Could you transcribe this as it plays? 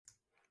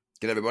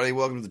G'day everybody,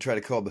 welcome to the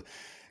Trader Cobb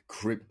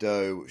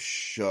Crypto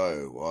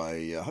Show.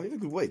 I hope you have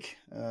a good week.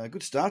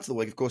 Good start to the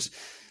week, of course.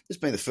 This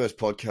being the first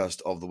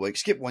podcast of the week.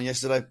 Skipped one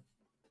yesterday.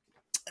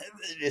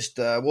 It just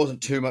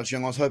wasn't too much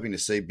young. I was hoping to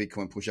see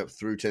Bitcoin push up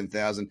through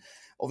 10,000.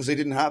 Obviously, it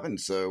didn't happen.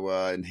 So,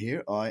 and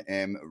here I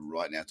am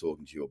right now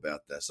talking to you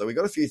about that. So we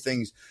got a few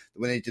things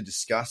that we need to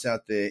discuss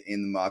out there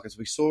in the markets.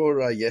 We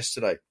saw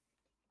yesterday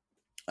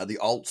the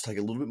alts take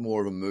a little bit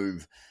more of a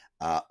move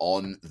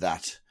on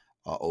that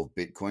of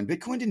Bitcoin.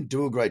 Bitcoin didn't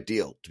do a great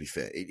deal, to be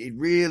fair. It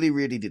really,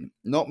 really didn't.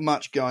 Not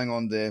much going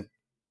on there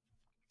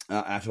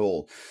at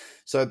all.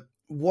 So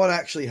what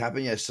actually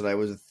happened yesterday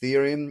was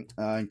Ethereum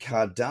and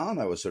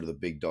Cardano were sort of the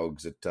big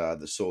dogs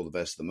that saw the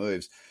best of the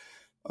moves.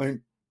 I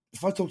mean,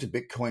 if I talk to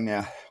Bitcoin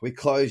now, we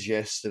closed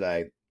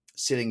yesterday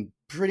sitting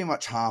pretty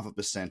much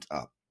 0.5%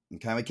 up.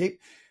 Okay, we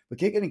keep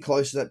getting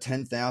close to that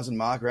 10,000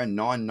 mark, around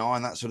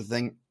 9.9, that sort of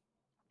thing,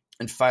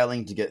 and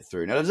failing to get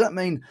through. Now, does that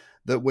mean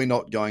that we're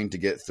not going to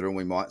get through and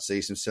we might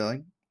see some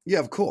selling? Yeah,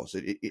 of course.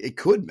 It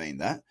could mean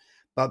that.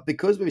 But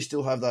because we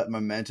still have that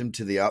momentum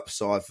to the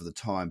upside for the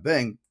time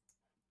being,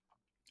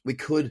 we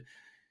could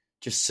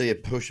just see a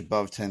push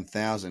above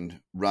 10,000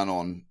 run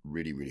on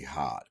really, really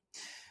hard.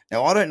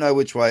 Now, I don't know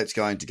which way it's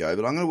going to go,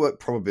 but I'm going to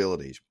work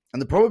probabilities.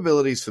 And the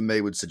probabilities for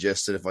me would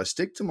suggest that if I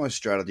stick to my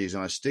strategies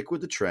and I stick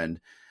with the trend,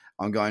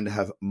 I'm going to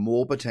have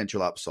more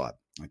potential upside.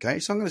 Okay,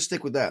 so I'm going to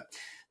stick with that.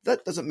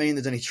 That doesn't mean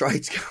there's any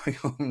trades going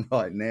on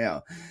right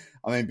now.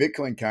 I mean,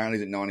 Bitcoin currently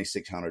is at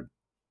 9,600.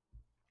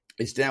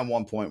 It's down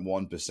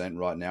 1.1%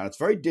 right now. It's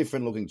very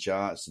different looking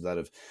charts to that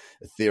of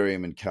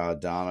Ethereum and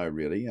Cardano,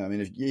 really. I mean,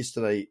 if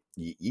yesterday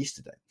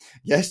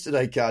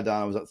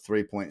Cardano was up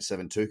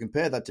 3.72.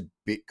 Compare that to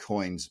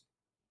Bitcoin's,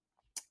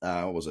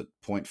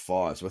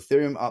 0.5. So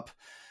Ethereum up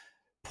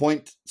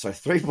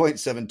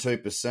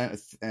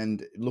 3.72%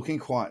 and looking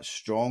quite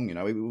strong. You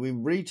know, we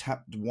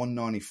retapped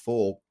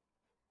 194.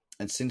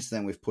 And since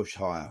then, we've pushed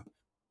higher.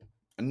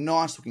 A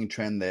nice looking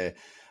trend there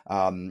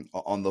on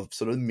the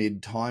sort of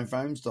mid time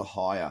frames to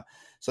higher.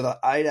 So the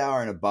 8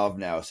 hour and above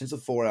now, since the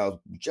 4 hours,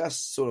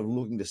 just sort of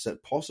looking to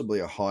set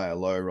possibly a higher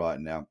low right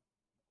now.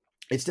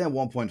 It's down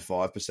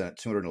 1.5% at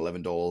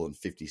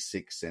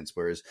 $211.56,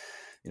 whereas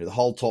the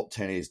whole top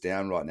 10 is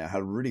down right now.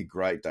 Had a really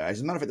great day. As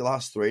a matter of fact, the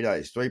last 3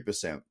 days,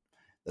 3%. Then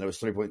it was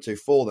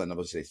 3.24, then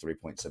obviously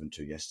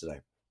 3.72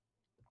 yesterday.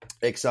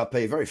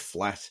 XRP, very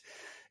flat.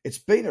 It's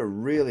been a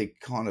really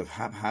kind of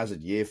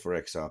haphazard year for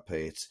XRP.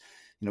 It's,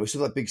 we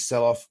saw that big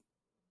sell-off.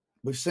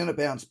 We've seen it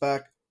bounce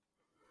back.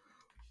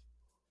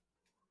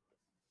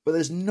 But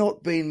there's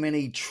not been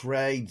many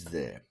trades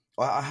there.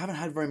 I haven't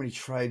had very many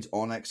trades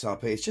on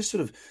XRP. It's just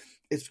sort of,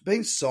 it's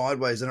been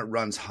sideways and it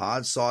runs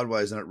hard,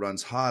 sideways and it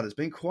runs hard. It's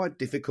been quite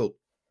difficult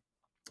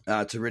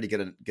to really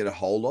get a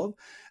hold of.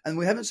 And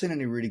we haven't seen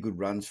any really good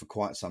runs for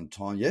quite some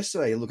time.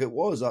 Yesterday, look, it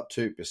was up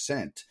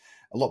 2%.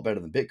 A lot better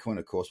than Bitcoin,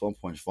 of course,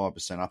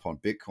 1.5% up on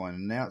Bitcoin,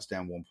 and now it's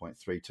down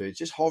 1.32. It's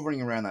just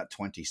hovering around that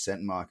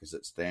 20-cent mark as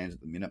it stands at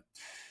the minute.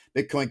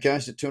 Bitcoin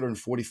Cash at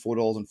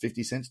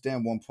 $244.50,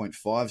 down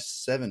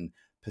 1.57%,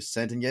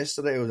 and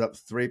yesterday it was up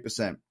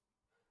 3%.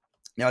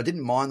 Now, I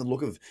didn't mind the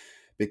look of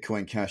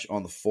Bitcoin Cash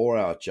on the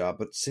 4-hour chart,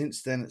 but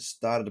since then it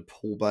started to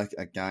pull back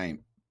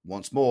again.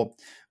 Once more,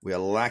 we are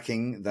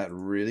lacking that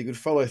really good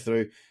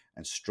follow-through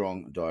and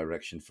strong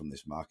direction from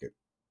this market.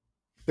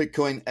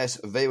 Bitcoin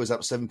SV was up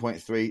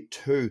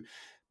 7.32%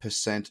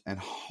 and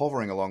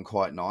hovering along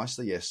quite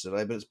nicely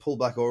yesterday, but it's pulled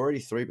back already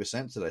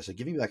 3% today, so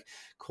giving back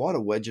quite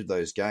a wedge of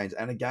those gains.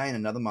 And again,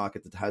 another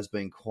market that has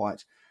been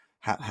quite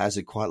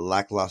haphazard, quite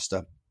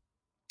lackluster,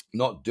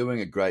 not doing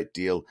a great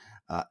deal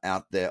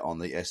out there on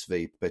the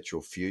SV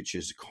Perpetual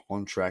Futures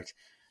contract.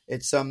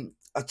 It's I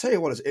tell you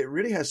what, it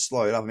really has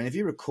slowed up. I mean, if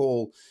you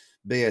recall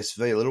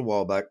BSV a little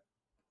while back,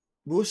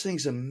 we were seeing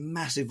some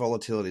massive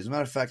volatility. As a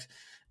matter of fact,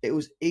 it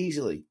was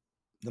easily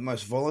the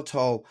most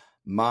volatile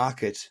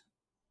market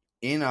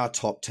in our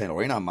top 10,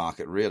 or in our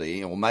market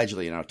really, or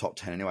majorly in our top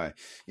 10 anyway.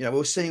 We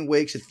were seeing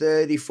weeks of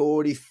 30,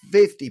 40,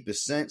 50%,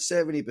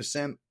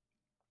 70%,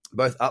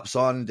 both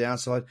upside and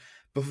downside.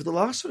 But for the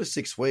last sort of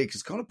 6 weeks,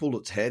 it's kind of pulled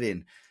its head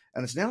in,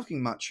 and it's now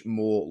looking much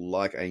more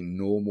like a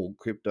normal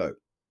crypto.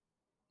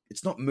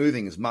 It's not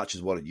moving as much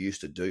as what it used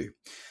to do.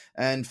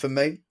 And for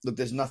me, look,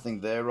 there's nothing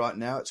there right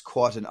now. It's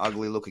quite an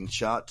ugly looking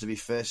chart, to be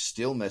fair.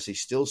 Still messy,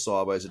 still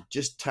sideways. It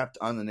just tapped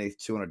underneath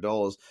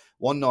 $200.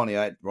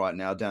 198 right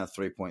now, down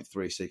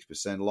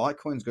 3.36%.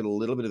 Litecoin's got a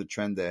little bit of a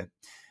trend there.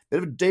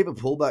 Bit of a deeper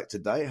pullback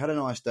today. Had a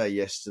nice day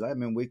yesterday. I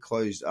mean, we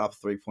closed up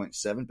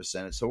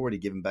 3.7%. It's already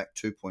given back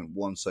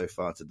 2.1 so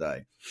far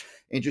today.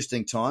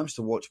 Interesting times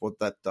to watch what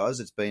that does.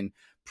 It's been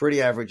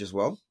pretty average as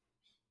well.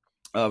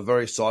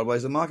 Very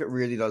sideways. The market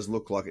really does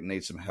look like it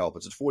needs some help.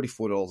 It's at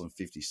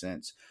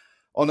 $44.50.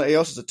 On the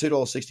EOS, it's at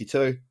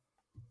 $2.62.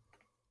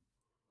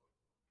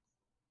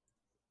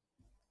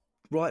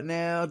 right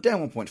now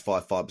down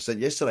 1.55%.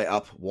 Yesterday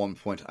up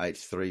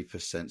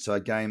 1.83%. So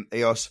again,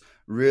 EOS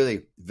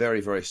really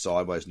very, very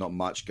sideways, not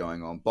much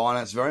going on.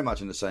 Binance very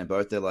much in the same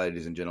boat there,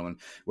 ladies and gentlemen.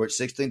 We're at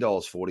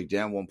 $16.40,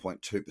 down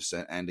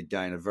 1.2%, and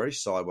again, a very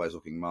sideways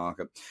looking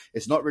market.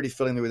 It's not really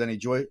filling me with any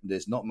joy.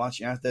 There's not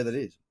much out there that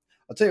is.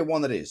 I'll tell you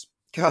one that is.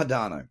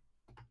 Cardano.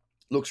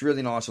 Looks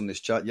really nice on this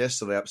chart.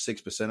 Yesterday up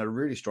 6%, a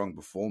really strong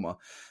performer.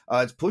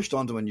 It's pushed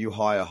onto a new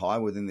higher high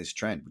within this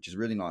trend, which is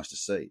really nice to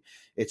see.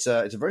 It's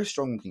a very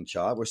strong looking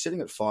chart. We're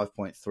sitting at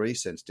 5.3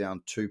 cents,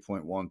 down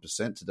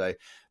 2.1% today,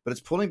 but it's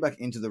pulling back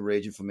into the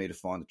region for me to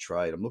find a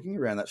trade. I'm looking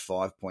around that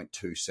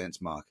 5.2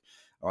 cents mark.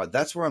 All right,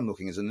 that's where I'm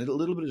looking. There's a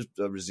little bit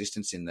of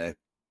resistance in there.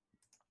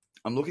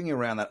 I'm looking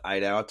around that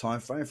 8-hour time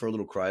frame for a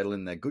little cradle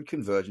in there. Good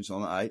convergence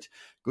on the 8,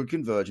 good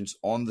convergence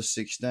on the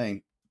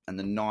 16, and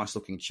the nice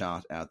looking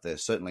chart out there.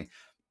 Certainly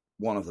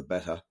one of the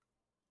better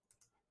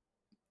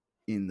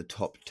in the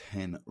top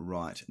 10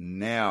 right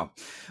now.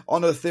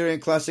 On to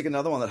Ethereum Classic,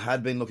 another one that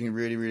had been looking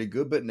really, really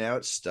good, but now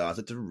it's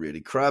started to really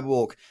crab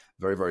walk.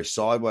 Very, very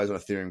sideways on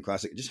Ethereum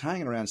Classic, just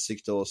hanging around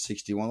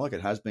 $6.61 like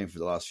it has been for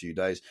the last few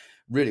days.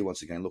 Really,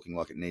 once again, looking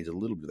like it needs a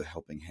little bit of a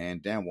helping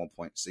hand, down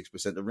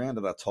 1.6%, around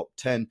at our top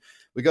 10.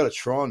 We got a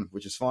Tron,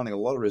 which is finding a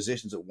lot of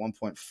resistance at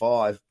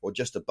 1.5 or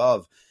just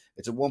above.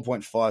 It's at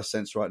 1.5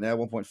 cents right now.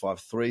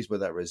 1.53 is where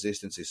that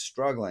resistance is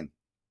struggling.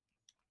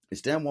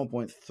 It's down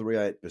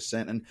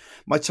 1.38%. And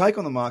my take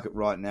on the market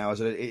right now is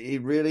that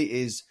it really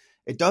is,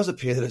 it does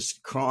appear that it's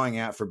crying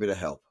out for a bit of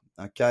help.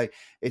 Okay.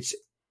 It's,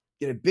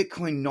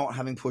 Bitcoin not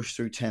having pushed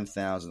through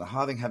 10,000, the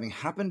halving having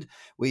happened.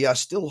 We are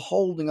still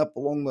holding up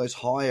along those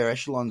higher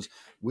echelons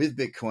with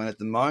Bitcoin at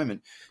the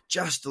moment,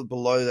 just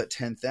below that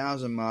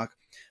 10,000 mark.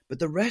 But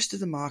the rest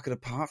of the market,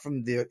 apart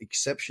from the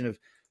exception of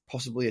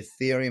possibly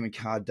Ethereum and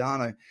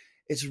Cardano,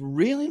 it's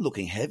really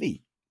looking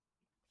heavy.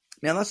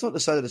 Now, that's not to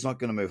say that it's not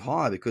going to move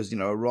higher because,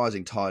 a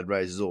rising tide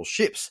raises all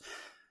ships.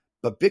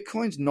 But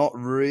Bitcoin's not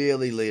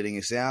really leading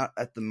us out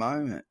at the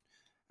moment.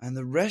 And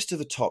the rest of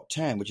the top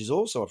 10, which is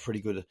also a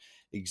pretty good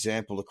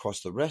example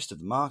across the rest of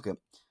the market,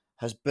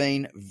 has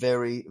been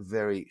very,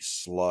 very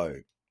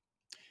slow.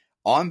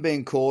 I'm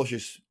being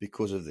cautious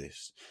because of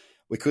this.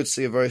 We could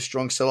see a very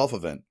strong sell-off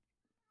event.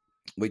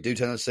 We do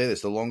tend to see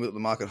this. The longer that the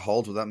market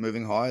holds without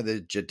moving higher, there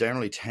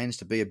generally tends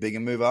to be a bigger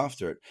move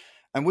after it.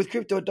 And with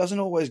crypto, it doesn't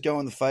always go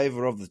in the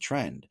favor of the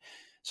trend.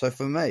 So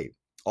for me,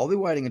 I'll be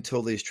waiting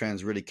until these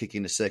trends really kick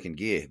into second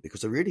gear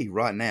because they're really,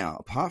 right now,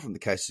 apart from the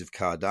cases of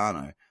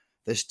Cardano,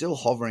 they're still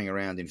hovering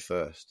around in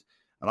first.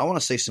 And I want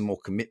to see some more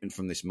commitment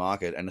from this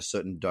market and a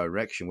certain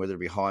direction, whether it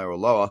be higher or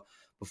lower,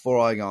 before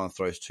I go and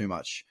throw too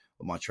much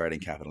of my trading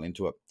capital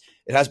into it.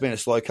 It has been a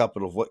slow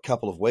couple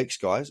of weeks,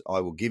 guys. I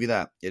will give you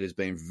that. It has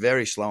been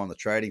very slow on the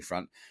trading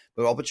front,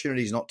 but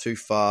opportunity is not too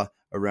far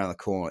around the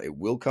corner. It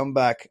will come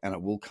back, and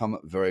it will come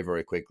very,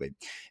 very quickly.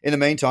 In the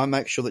meantime,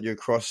 make sure that you're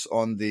across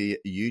on the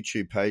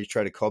YouTube page,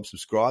 Trader Cobb,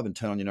 subscribe and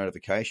turn on your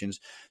notifications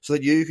so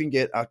that you can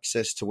get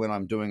access to when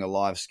I'm doing a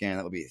live scan.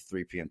 That will be at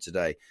 3 p.m.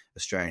 today,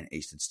 Australian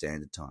Eastern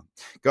Standard Time.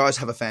 Guys,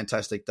 have a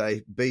fantastic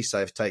day. Be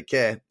safe. Take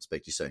care.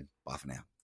 Speak to you soon. Bye for now.